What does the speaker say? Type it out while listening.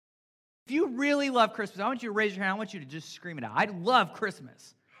If you really love Christmas, I want you to raise your hand. I want you to just scream it out. I love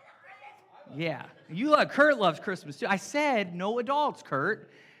Christmas. Yeah. Kurt loves Christmas too. I said no adults,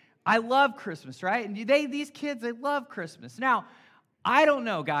 Kurt. I love Christmas, right? And these kids, they love Christmas. Now, I don't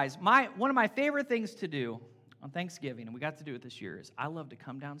know, guys. One of my favorite things to do on Thanksgiving, and we got to do it this year, is I love to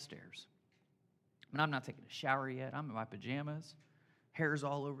come downstairs. I'm not taking a shower yet. I'm in my pajamas. Hair's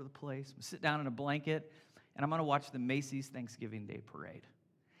all over the place. I'm sit down in a blanket, and I'm going to watch the Macy's Thanksgiving Day Parade.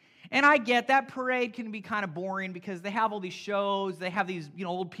 And I get that parade can be kind of boring because they have all these shows. They have these,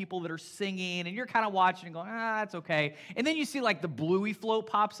 old people that are singing, and you're kind of watching and going, that's okay. And then you see like the Bluey float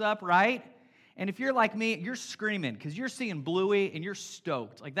pops up, right? And if you're like me, you're screaming because you're seeing Bluey and you're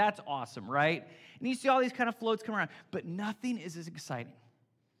stoked. Like, that's awesome, right? And you see all these kind of floats come around, but nothing is as exciting.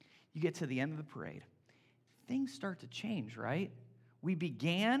 You get to the end of the parade. Things start to change, right? We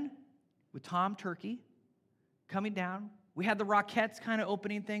began with Tom Turkey coming down. We had the Rockettes kind of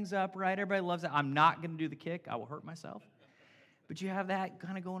opening things up, right? Everybody loves that. I'm not going to do the kick. I will hurt myself. But you have that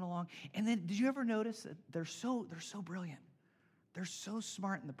kind of going along. And then did you ever notice that they're so brilliant? They're so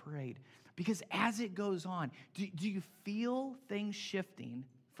smart in the parade. Because as it goes on, do you feel things shifting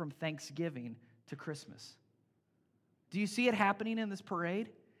from Thanksgiving to Christmas? Do you see it happening in this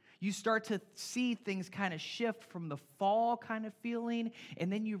parade? You start to see things kind of shift from the fall kind of feeling,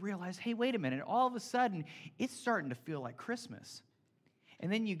 and then you realize, hey, wait a minute, all of a sudden, it's starting to feel like Christmas.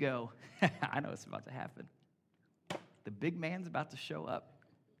 And then you go, I know what's about to happen. The big man's about to show up.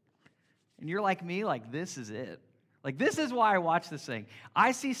 And you're like me, like, this is it. Like, this is why I watch this thing.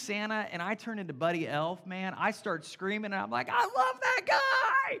 I see Santa, and I turn into Buddy Elf, man. I start screaming, and I'm like, I love that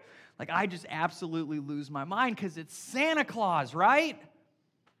guy. Like, I just absolutely lose my mind because it's Santa Claus, right?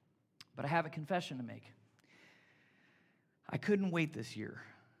 But I have a confession to make. I couldn't wait this year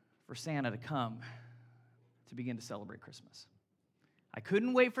for Santa to come to begin to celebrate Christmas. I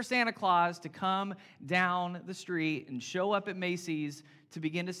couldn't wait for Santa Claus to come down the street and show up at Macy's to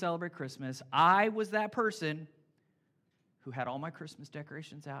begin to celebrate Christmas. I was that person who had all my Christmas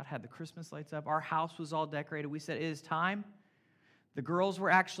decorations out, had the Christmas lights up. Our house was all decorated. We said, it is time. The girls were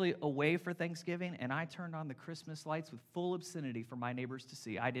actually away for Thanksgiving, and I turned on the Christmas lights with full obscenity for my neighbors to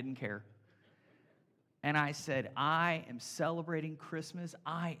see. I didn't care. And I said, I am celebrating Christmas.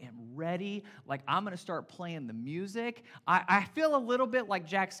 I am ready. Like, I'm going to start playing the music. I feel a little bit like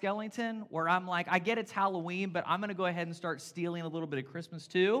Jack Skellington, where I'm like, I get it's Halloween, but I'm going to go ahead and start stealing a little bit of Christmas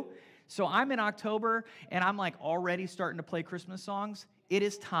too. So I'm in October, and I'm like already starting to play Christmas songs. It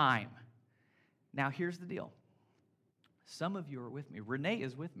is time. Now, here's the deal. Some of you are with me. Renee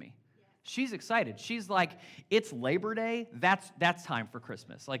is with me. She's excited. She's like, it's Labor Day. That's time for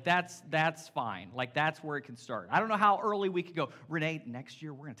Christmas. Like, that's fine. Like, that's where it can start. I don't know how early we could go. Renee, next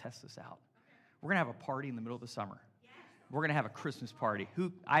year, we're going to test this out. We're going to have a party in the middle of the summer. We're going to have a Christmas party.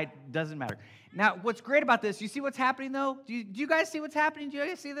 Doesn't matter. Now, what's great about this, you see what's happening, though? Do you guys see what's happening? Do you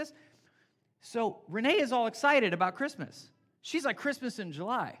guys see this? So, Renee is all excited about Christmas. She's like, Christmas in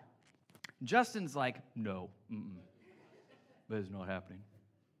July. Justin's like, no, that is not happening.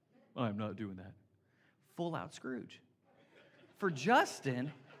 I'm not doing that. Full out Scrooge. For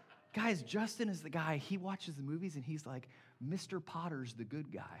Justin, guys, Justin is the guy, he watches the movies and he's like, Mr. Potter's the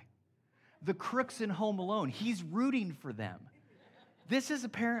good guy. The crooks in Home Alone, he's rooting for them. This is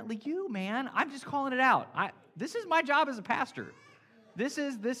apparently you, man. I'm just calling it out. This is my job as a pastor. This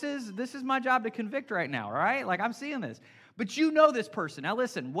is my job to convict right now, all right? Like, I'm seeing this. But you know this person. Now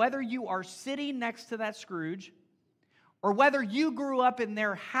listen, whether you are sitting next to that Scrooge, or whether you grew up in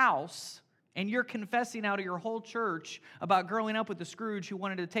their house and you're confessing out of your whole church about growing up with the Scrooge who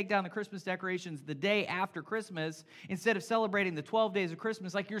wanted to take down the Christmas decorations the day after Christmas instead of celebrating the 12 days of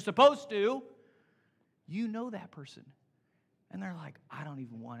Christmas like you're supposed to, you know that person. And they're like, I don't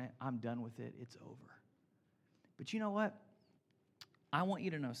even want it. I'm done with it. It's over. But you know what? I want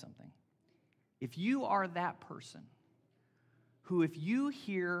you to know something. If you are that person who, if you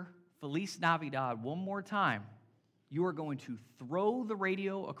hear Feliz Navidad one more time, you are going to throw the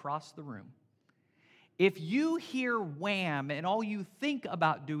radio across the room. If you hear wham and all you think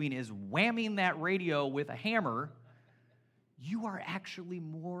about doing is whamming that radio with a hammer, you are actually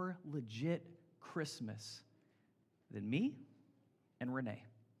more legit Christmas than me and Renee.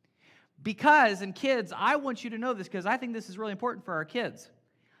 Because, and kids, I want you to know this because I think this is really important for our kids.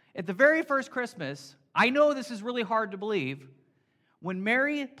 At the very first Christmas, I know this is really hard to believe, when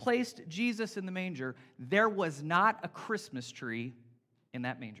Mary placed Jesus in the manger, there was not a Christmas tree in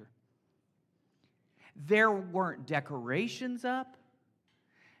that manger. There weren't decorations up.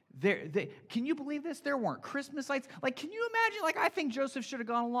 Can you believe this? There weren't Christmas lights. Like, can you imagine? Like, I think Joseph should have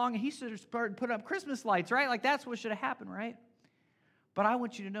gone along and he should have started putting up Christmas lights, right? Like, that's what should have happened, right? But I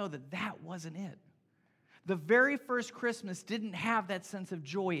want you to know that that wasn't it. The very first Christmas didn't have that sense of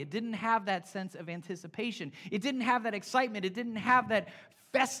joy. It didn't have that sense of anticipation. It didn't have that excitement. It didn't have that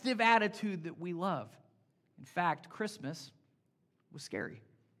festive attitude that we love. In fact, Christmas was scary.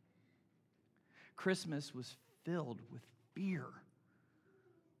 Christmas was filled with fear.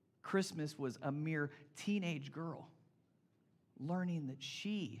 Christmas was a mere teenage girl learning that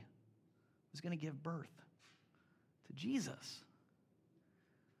she was going to give birth to Jesus.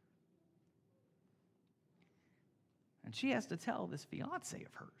 And she has to tell this fiance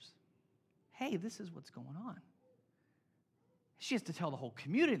of hers, hey, this is what's going on. She has to tell the whole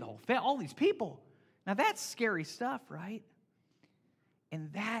community, the whole family, all these people. Now that's scary stuff, right?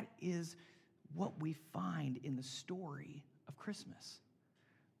 And that is what we find in the story of Christmas.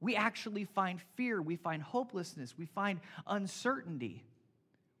 We actually find fear, we find hopelessness, we find uncertainty.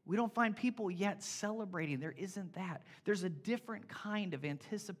 We don't find people yet celebrating. There isn't that. There's a different kind of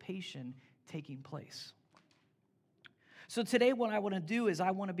anticipation taking place. So today what I want to do is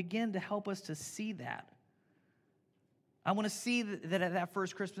I want to begin to help us to see that. I want to see that at that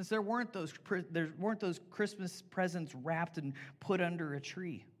first Christmas, there weren't those Christmas presents wrapped and put under a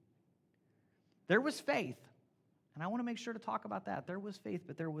tree. There was faith. And I want to make sure to talk about that. There was faith,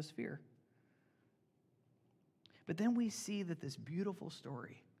 but there was fear. But then we see that this beautiful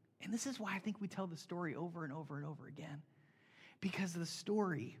story, and this is why I think we tell the story over and over and over again, because the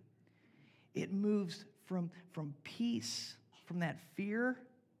story, it moves from peace, from that fear,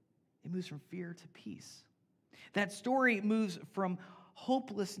 it moves from fear to peace. That story moves from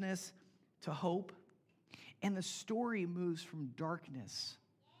hopelessness to hope, and the story moves from darkness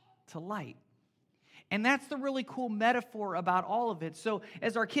to light. And that's the really cool metaphor about all of it. So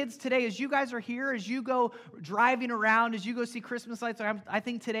as our kids today, as you guys are here, as you go driving around, as you go see Christmas lights, I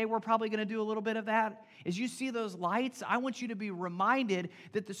think today we're probably going to do a little bit of that. As you see those lights, I want you to be reminded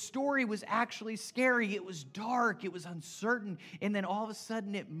that the story was actually scary. It was dark. It was uncertain. And then all of a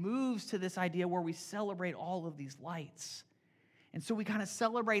sudden it moves to this idea where we celebrate all of these lights. And so we kind of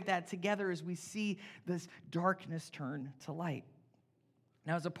celebrate that together as we see this darkness turn to light.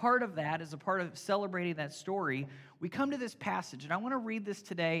 Now, as a part of that, as a part of celebrating that story, we come to this passage, and I want to read this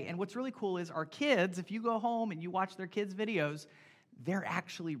today. And what's really cool is our kids, if you go home and you watch their kids' videos, they're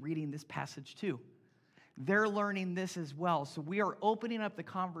actually reading this passage too. They're learning this as well. So we are opening up the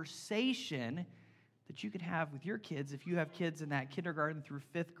conversation that you can have with your kids if you have kids in that kindergarten through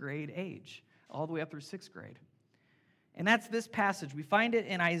 5th grade age, all the way up through 6th grade. And that's this passage. We find it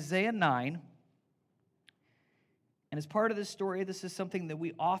in Isaiah 9. And as part of this story, this is something that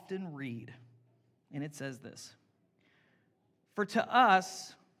we often read. And it says this: "For to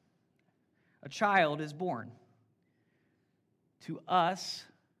us a child is born. To us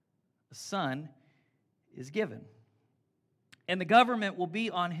a son is given. And the government will be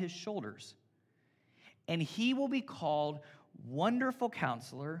on his shoulders. And he will be called Wonderful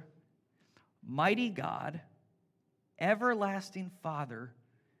Counselor, Mighty God, Everlasting Father,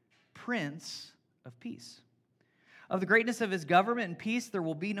 Prince of Peace. Of the greatness of his government and peace there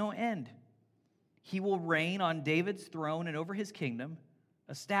will be no end. He will reign on David's throne and over his kingdom,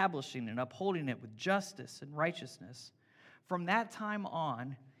 establishing and upholding it with justice and righteousness from that time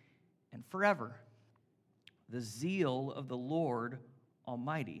on and forever. The zeal of the Lord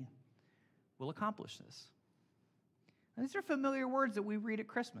Almighty will accomplish this." And these are familiar words that we read at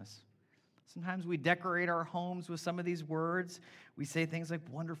Christmas. Sometimes we decorate our homes with some of these words. We say things like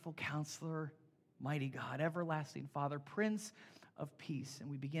Wonderful Counselor, Mighty God, Everlasting Father, Prince of Peace, and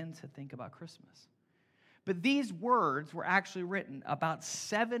we begin to think about Christmas. But these words were actually written about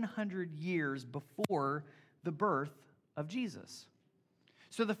 700 years before the birth of Jesus.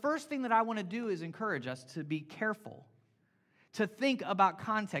 So the first thing that I want to do is encourage us to be careful, to think about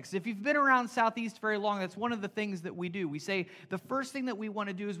context. If you've been around Southeast very long, that's one of the things that we do. We say the first thing that we want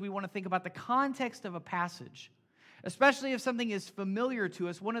to do is we want to think about the context of a passage. Especially if something is familiar to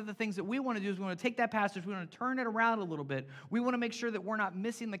us, one of the things that we want to do is we want to take that passage, we want to turn it around a little bit. We want to make sure that we're not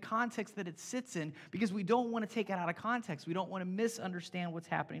missing the context that it sits in because we don't want to take it out of context. We don't want to misunderstand what's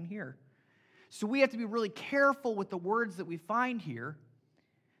happening here. So we have to be really careful with the words that we find here.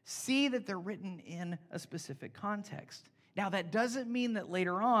 See that they're written in a specific context. Now, that doesn't mean that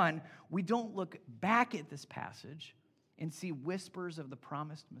later on we don't look back at this passage and see whispers of the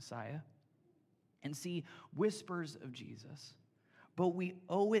promised Messiah and see whispers of Jesus. But we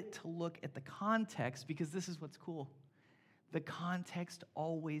owe it to look at the context because this is what's cool. The context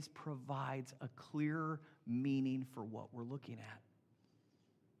always provides a clearer meaning for what we're looking at.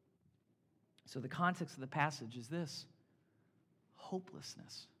 So the context of the passage is this: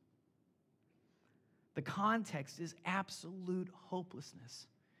 hopelessness. The context is absolute hopelessness.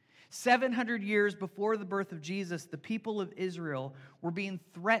 700 years before the birth of Jesus, the people of Israel were being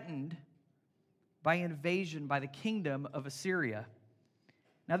threatened by invasion by the kingdom of Assyria.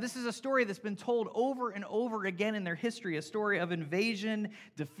 Now, this is a story that's been told over and over again in their history, a story of invasion,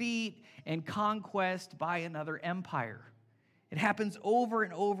 defeat, and conquest by another empire. It happens over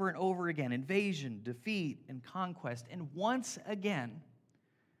and over and over again, invasion, defeat, and conquest. And once again,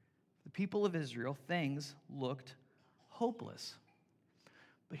 the people of Israel, things looked hopeless.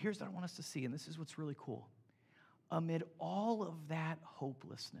 But here's what I want us to see, and this is what's really cool. Amid all of that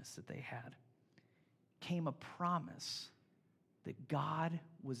hopelessness that they had came a promise that God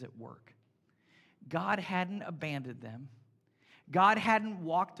was at work. God hadn't abandoned them. God hadn't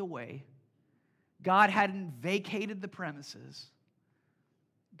walked away. God hadn't vacated the premises.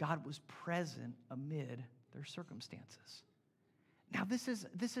 God was present amid their circumstances. Now, this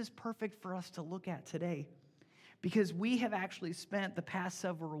is perfect for us to look at today, because we have actually spent the past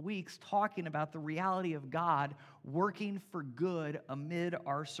several weeks talking about the reality of God working for good amid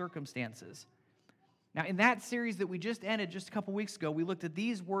our circumstances. Now, in that series that we just ended just a couple weeks ago, we looked at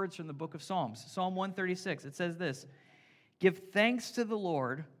these words from the book of Psalms. Psalm 136, it says this: "Give thanks to the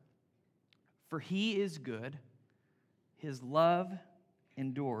Lord, for he is good. His love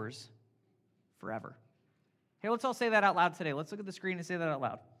endures forever." Hey, let's all say that out loud today. Let's look at the screen and say that out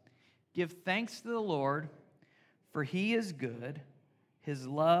loud. Give thanks to the Lord, for he is good. His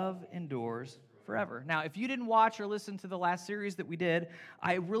love endures forever. Now, if you didn't watch or listen to the last series that we did,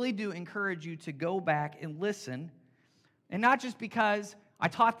 I really do encourage you to go back and listen. And not just because I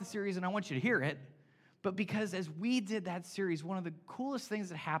taught the series and I want you to hear it, but because as we did that series, one of the coolest things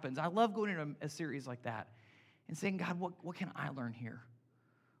that happens, I love going into a series like that and saying, God, what can I learn here?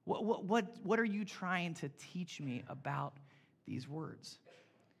 What are you trying to teach me about these words?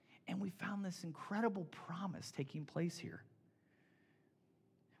 And we found this incredible promise taking place here.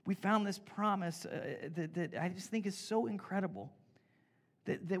 We found this promise that I just think is so incredible,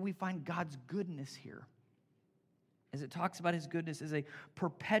 that we find God's goodness here. As it talks about his goodness as a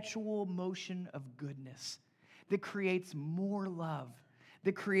perpetual motion of goodness that creates more love,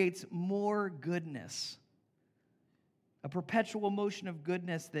 that creates more goodness. A perpetual motion of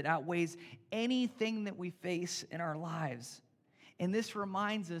goodness that outweighs anything that we face in our lives. And this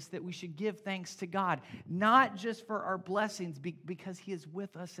reminds us that we should give thanks to God, not just for our blessings, because he is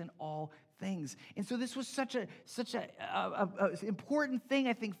with us in all things. And so this was such a important thing,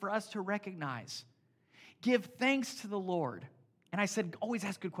 I think, for us to recognize. Give thanks to the Lord. And I said, always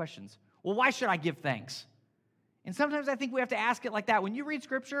ask good questions. Well, why should I give thanks? And sometimes I think we have to ask it like that. When you read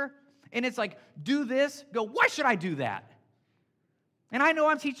Scripture, and it's like, do this, go, why should I do that? And I know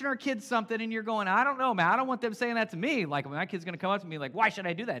I'm teaching our kids something, and you're going, I don't know, man. I don't want them saying that to me. Like, my kid's going to come up to me like, why should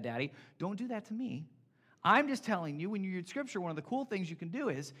I do that, Daddy? Don't do that to me. I'm just telling you, when you read Scripture, one of the cool things you can do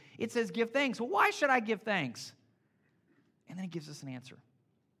is, it says give thanks. Well, why should I give thanks? And then it gives us an answer.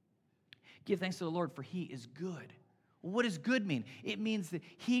 Give thanks to the Lord, for he is good. Well, what does good mean? It means that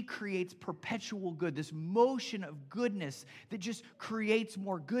he creates perpetual good, this motion of goodness that just creates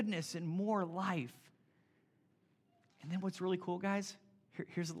more goodness and more life. And then what's really cool, guys,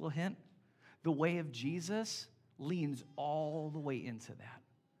 here's a little hint. The way of Jesus leans all the way into that.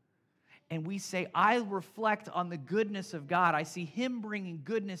 And we say, I reflect on the goodness of God. I see him bringing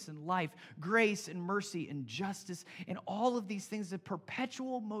goodness and life, grace and mercy and justice, and all of these things, the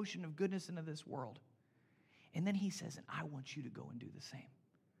perpetual motion of goodness into this world. And then he says, and I want you to go and do the same.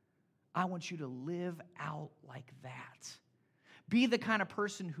 I want you to live out like that. Be the kind of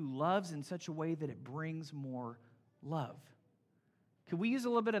person who loves in such a way that it brings more love. Could we use a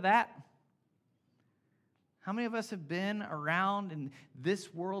little bit of that? How many of us have been around in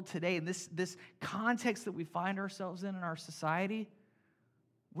this world today, in this context that we find ourselves in our society,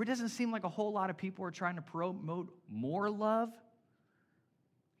 where it doesn't seem like a whole lot of people are trying to promote more love?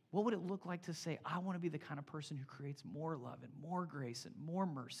 What would it look like to say, I want to be the kind of person who creates more love and more grace and more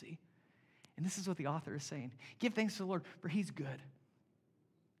mercy? And this is what the author is saying. Give thanks to the Lord, for he's good.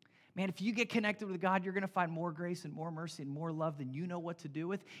 Man, if you get connected with God, you're going to find more grace and more mercy and more love than you know what to do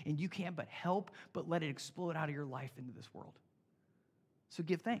with, and you can't but help but let it explode out of your life into this world. So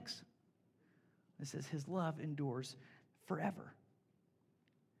give thanks. It says his love endures forever.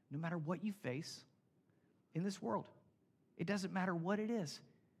 No matter what you face in this world, it doesn't matter what it is,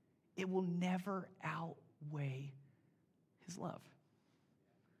 it will never outweigh his love.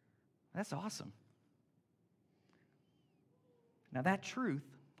 That's awesome. Now that truth,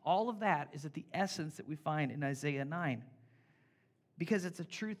 all of that is at the essence that we find in Isaiah 9, because it's a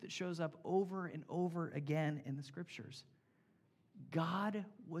truth that shows up over and over again in the Scriptures. God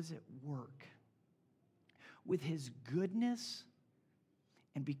was at work with his goodness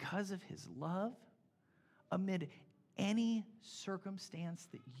and because of his love amid any circumstance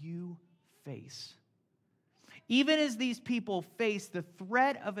that you face. Even as these people face the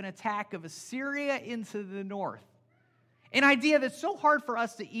threat of an attack of Assyria into the north, an idea that's so hard for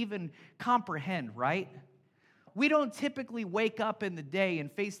us to even comprehend, right? We don't typically wake up in the day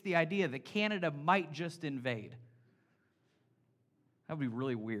and face the idea that Canada might just invade. That would be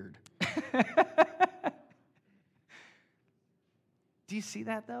really weird. Do you see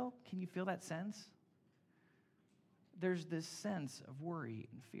that, though? Can you feel that sense? There's this sense of worry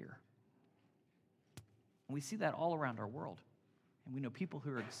and fear. And we see that all around our world. And we know people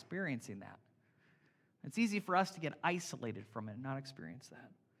who are experiencing that. It's easy for us to get isolated from it and not experience that.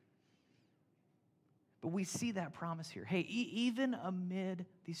 But we see that promise here. Hey, even amid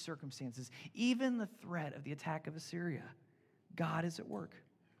these circumstances, even the threat of the attack of Assyria, God is at work.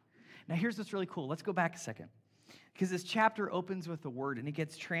 Now, here's what's really cool. Let's go back a second. Because this chapter opens with a word, and it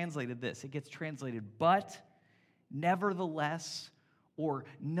gets translated this. It gets translated, but, nevertheless, or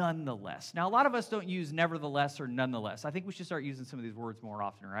nonetheless. Now, a lot of us don't use nevertheless or nonetheless. I think we should start using some of these words more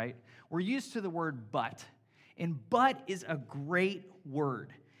often, right? We're used to the word but. And but is a great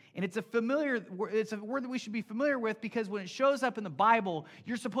word. And it's a word that we should be familiar with because when it shows up in the Bible,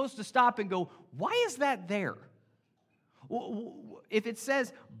 you're supposed to stop and go, why is that there? If it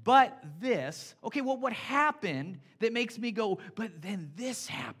says, but this, okay, well, what happened that makes me go, but then this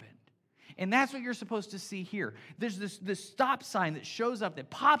happened? And that's what you're supposed to see here. There's this stop sign that shows up, that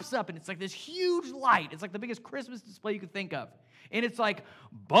pops up, and it's like this huge light. It's like the biggest Christmas display you could think of. And it's like,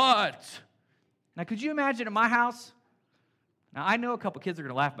 but. Now, could you imagine at my house? Now, I know a couple kids are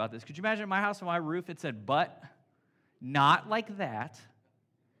going to laugh about this. Could you imagine at my house on my roof it said, but? Not like that.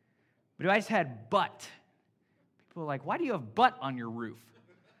 But if I just had but. People are like, why do you have but on your roof?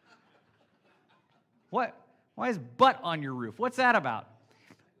 What? Why is but on your roof? What's that about?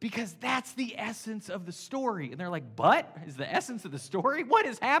 Because that's the essence of the story. And they're like, but is the essence of the story? What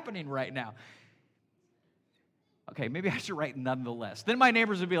is happening right now? Okay, maybe I should write nonetheless. Then my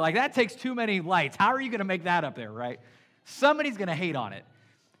neighbors would be like, that takes too many lights. How are you going to make that up there, right? Somebody's going to hate on it.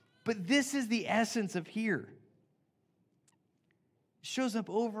 But this is the essence of here. It shows up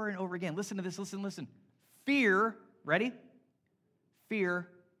over and over again. Listen to this, listen. Fear, ready? Fear,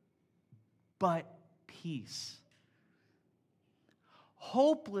 but peace.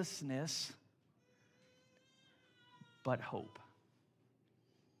 Hopelessness, but hope.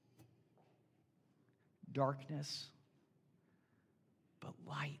 Darkness, but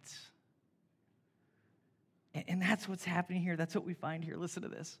light. And that's what's happening here. That's what we find here. Listen to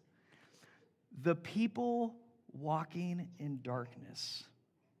this. The people walking in darkness,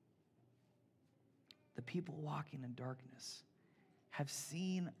 have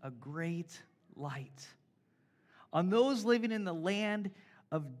seen a great light. On those living in the land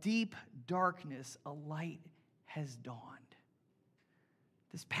of deep darkness, a light has dawned.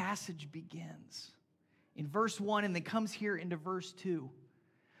 This passage begins in verse 1 and then comes here into verse 2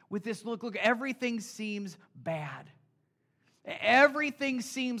 with this look, everything seems bad. Everything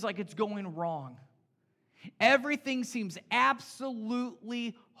seems like it's going wrong. Everything seems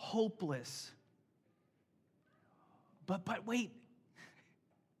absolutely hopeless. But wait.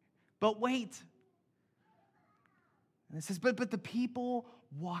 And it says, but the people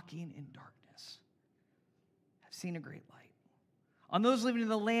walking in darkness have seen a great light. On those living in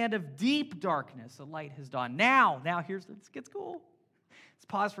the land of deep darkness, a light has dawned. Now here's this gets cool. Let's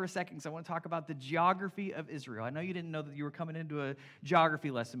pause for a second because I want to talk about the geography of Israel. I know you didn't know that you were coming into a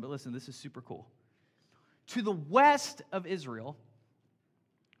geography lesson, but listen, this is super cool. To the west of Israel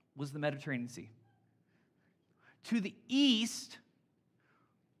was the Mediterranean Sea. To the east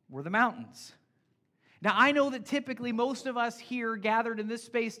were the mountains. Now, I know that typically most of us here gathered in this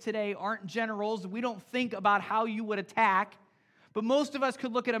space today aren't generals. We don't think about how you would attack. But most of us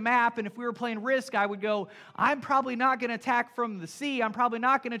could look at a map, and if we were playing Risk, I would go, I'm probably not going to attack from the sea. I'm probably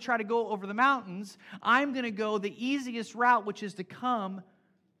not going to try to go over the mountains. I'm going to go the easiest route, which is to come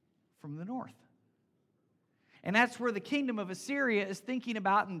from the north. And that's where the kingdom of Assyria is thinking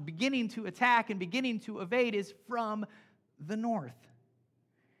about and beginning to attack and beginning to evade is from the north.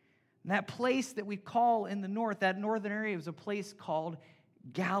 And that place that we call in the north, that northern area, was a place called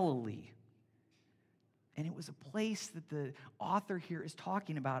Galilee. And it was a place that the author here is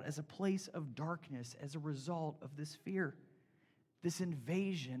talking about as a place of darkness as a result of this fear, this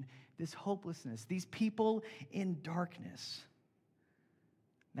invasion, this hopelessness, these people in darkness.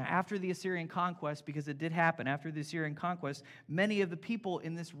 Now, after the Assyrian conquest, because it did happen, after the Assyrian conquest, many of the people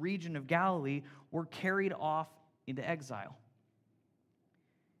in this region of Galilee were carried off into exile.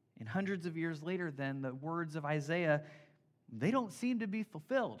 And hundreds of years later, then, the words of Isaiah, they don't seem to be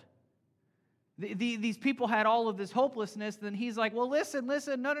fulfilled. These people had all of this hopelessness. Then he's like, well, listen,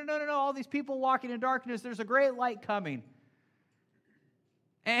 no. All these people walking in darkness, there's a great light coming.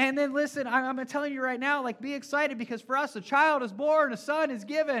 And then listen, I'm telling you right now, like, be excited, because for us, a child is born, a son is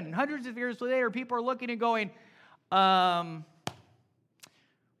given. And hundreds of years later, people are looking and going,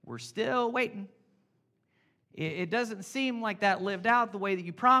 we're still waiting. It doesn't seem like that lived out the way that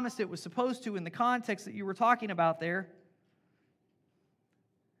you promised it was supposed to in the context that you were talking about there.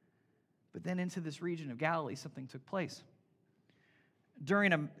 But then into this region of Galilee, something took place.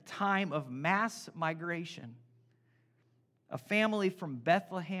 During a time of mass migration, a family from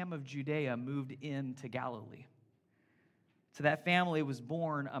Bethlehem of Judea moved into Galilee. To that family was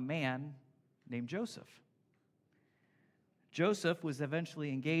born a man named Joseph. Joseph was eventually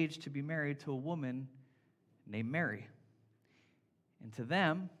engaged to be married to a woman named Mary. And to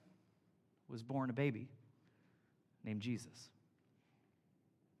them was born a baby named Jesus.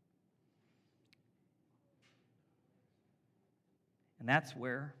 And that's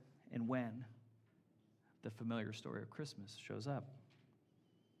where and when the familiar story of Christmas shows up.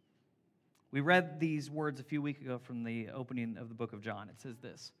 We read these words a few weeks ago from the opening of the book of John. It says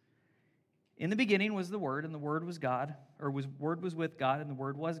this: in the beginning was the Word, and the Word was God, Word was with God, and the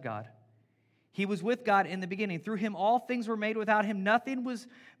Word was God. He was with God in the beginning. Through him all things were made. Without him nothing was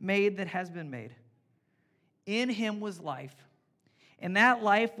made that has been made. In him was life, and that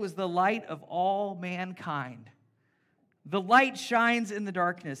life was the light of all mankind. The light shines in the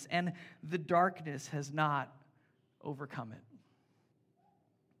darkness, and the darkness has not overcome it.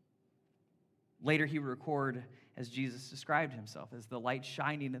 Later he would record, as Jesus described himself, as the light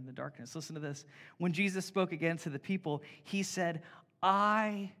shining in the darkness. Listen to this. When Jesus spoke again to the people, he said,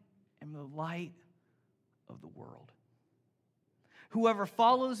 I am the light of the world. Whoever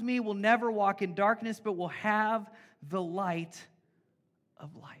follows me will never walk in darkness, but will have the light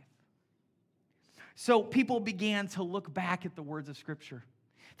of life. So people began to look back at the words of Scripture.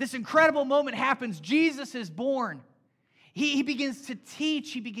 This incredible moment happens. Jesus is born. He begins to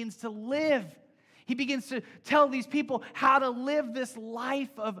teach. He begins to live. He begins to tell these people how to live this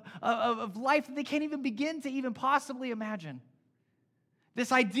life of life that they can't even begin to even possibly imagine.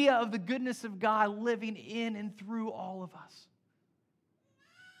 This idea of the goodness of God living in and through all of us.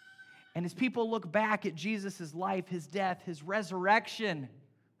 And as people look back at Jesus' life, his death, his resurrection,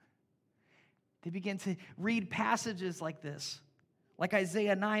 they begin to read passages like this. Like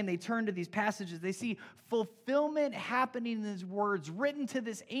Isaiah 9, they turn to these passages. They see fulfillment happening in his words, written to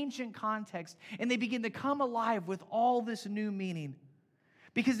this ancient context, and they begin to come alive with all this new meaning.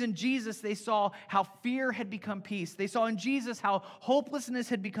 Because in Jesus, they saw how fear had become peace. They saw in Jesus how hopelessness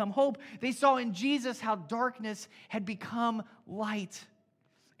had become hope. They saw in Jesus how darkness had become light.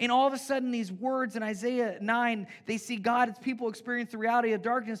 And all of a sudden, these words in Isaiah 9, they see God's people experience the reality of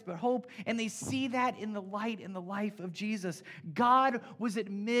darkness but hope, and they see that in the light in the life of Jesus. God was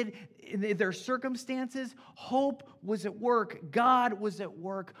in their circumstances. Hope was at work. God was at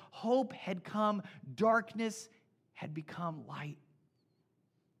work. Hope had come. Darkness had become light.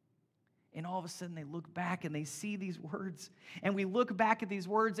 And all of a sudden they look back and they see these words. And we look back at these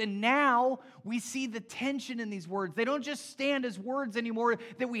words, and now we see the tension in these words. They don't just stand as words anymore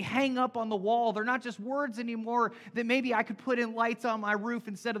that we hang up on the wall. They're not just words anymore that maybe I could put in lights on my roof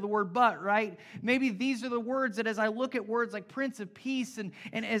instead of the word but, right? Maybe these are the words that as I look at words like Prince of Peace, and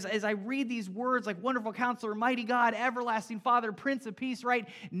as I read these words like Wonderful Counselor, Mighty God, Everlasting Father, Prince of Peace, right?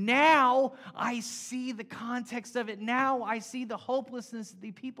 Now I see the context of it. Now I see the hopelessness that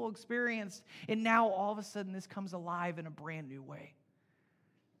the people experienced. And now all of a sudden this comes alive in a brand new way.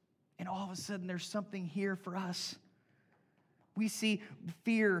 And all of a sudden there's something here for us. We see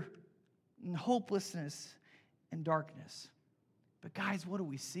fear and hopelessness and darkness. But guys, what do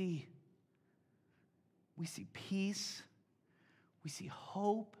we see? We see peace. We see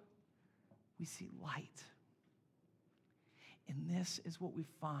hope. We see light. And this is what we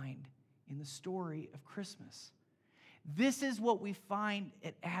find in the story of Christmas. This is what we find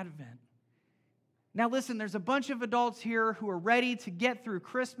at Advent. Now listen, there's a bunch of adults here who are ready to get through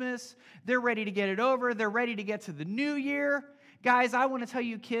Christmas. They're ready to get it over. They're ready to get to the new year. Guys, I want to tell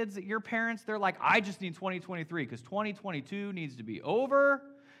you kids that your parents, they're like, I just need 2023 because 2022 needs to be over.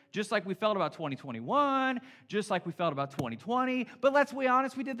 Just like we felt about 2021, just like we felt about 2020. But let's be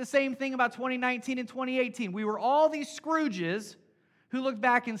honest, we did the same thing about 2019 and 2018. We were all these Scrooges who looked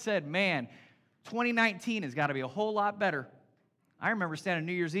back and said, man, 2019 has got to be a whole lot better. I remember standing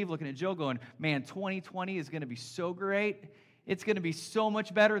New Year's Eve looking at Jill going, man, 2020 is going to be so great. It's going to be so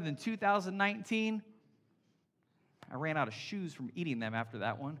much better than 2019. I ran out of shoes from eating them after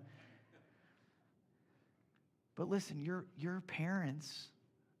that one. But listen, your parents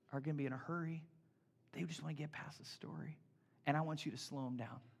are going to be in a hurry. They just want to get past the story. And I want you to slow them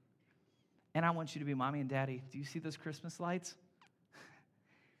down. And I want you to be, Mommy and Daddy, do you see those Christmas lights?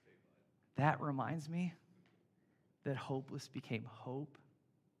 That reminds me that hopeless became hope.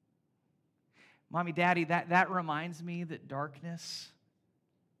 Mommy, Daddy, that reminds me that darkness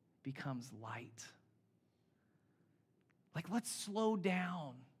becomes light. Like, let's slow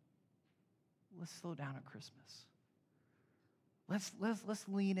down. Let's slow down at Christmas. Let's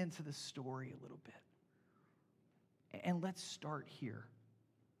lean into the story a little bit. And let's start here.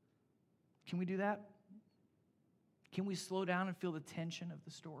 Can we do that? Can we slow down and feel the tension of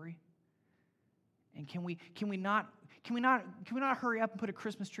the story? And can we not hurry up and put a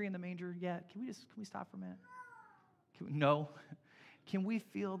Christmas tree in the manger yet? Can we stop for a minute? No. Can we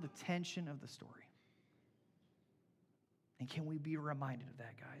feel the tension of the story? And can we be reminded of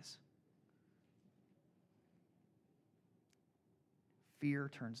that, guys?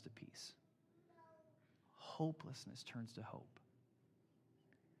 Fear turns to peace. Hopelessness turns to hope.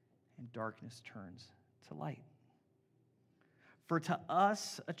 And darkness turns to light. For to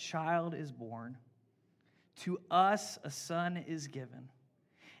us a child is born, to us a son is given,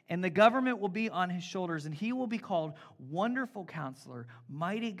 and the government will be on his shoulders, and he will be called Wonderful Counselor,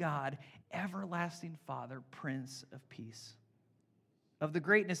 Mighty God, Everlasting Father, Prince of Peace. Of the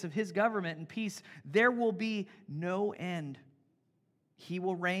greatness of his government and peace, there will be no end. He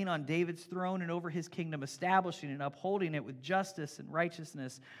will reign on David's throne and over his kingdom, establishing and upholding it with justice and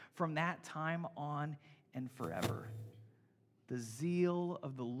righteousness from that time on and forever. The zeal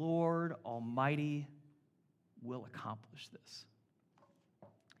of the Lord Almighty will accomplish this.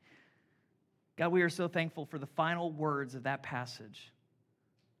 God, we are so thankful for the final words of that passage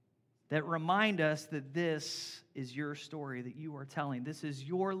that remind us that this is your story that you are telling. This is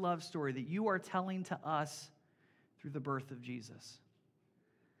your love story that you are telling to us through the birth of Jesus.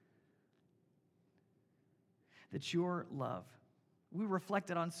 That your love, we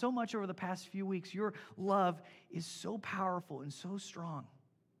reflected on so much over the past few weeks, your love is so powerful and so strong,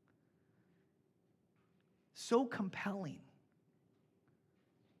 so compelling,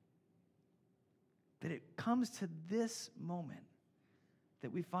 that it comes to this moment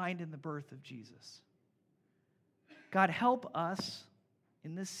that we find in the birth of Jesus. God, help us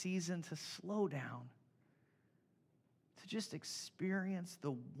in this season to slow down, to just experience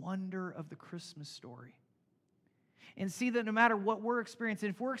the wonder of the Christmas story. And see that no matter what we're experiencing,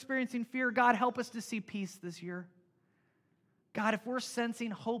 if we're experiencing fear, God, help us to see peace this year. God, if we're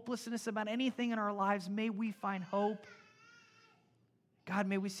sensing hopelessness about anything in our lives, may we find hope. God,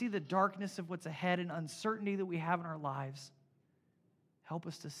 may we see the darkness of what's ahead and uncertainty that we have in our lives. Help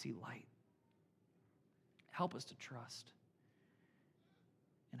us to see light. Help us to trust.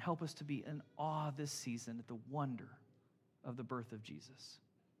 And help us to be in awe this season at the wonder of the birth of Jesus.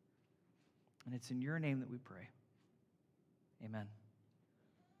 And it's in your name that we pray. Amen.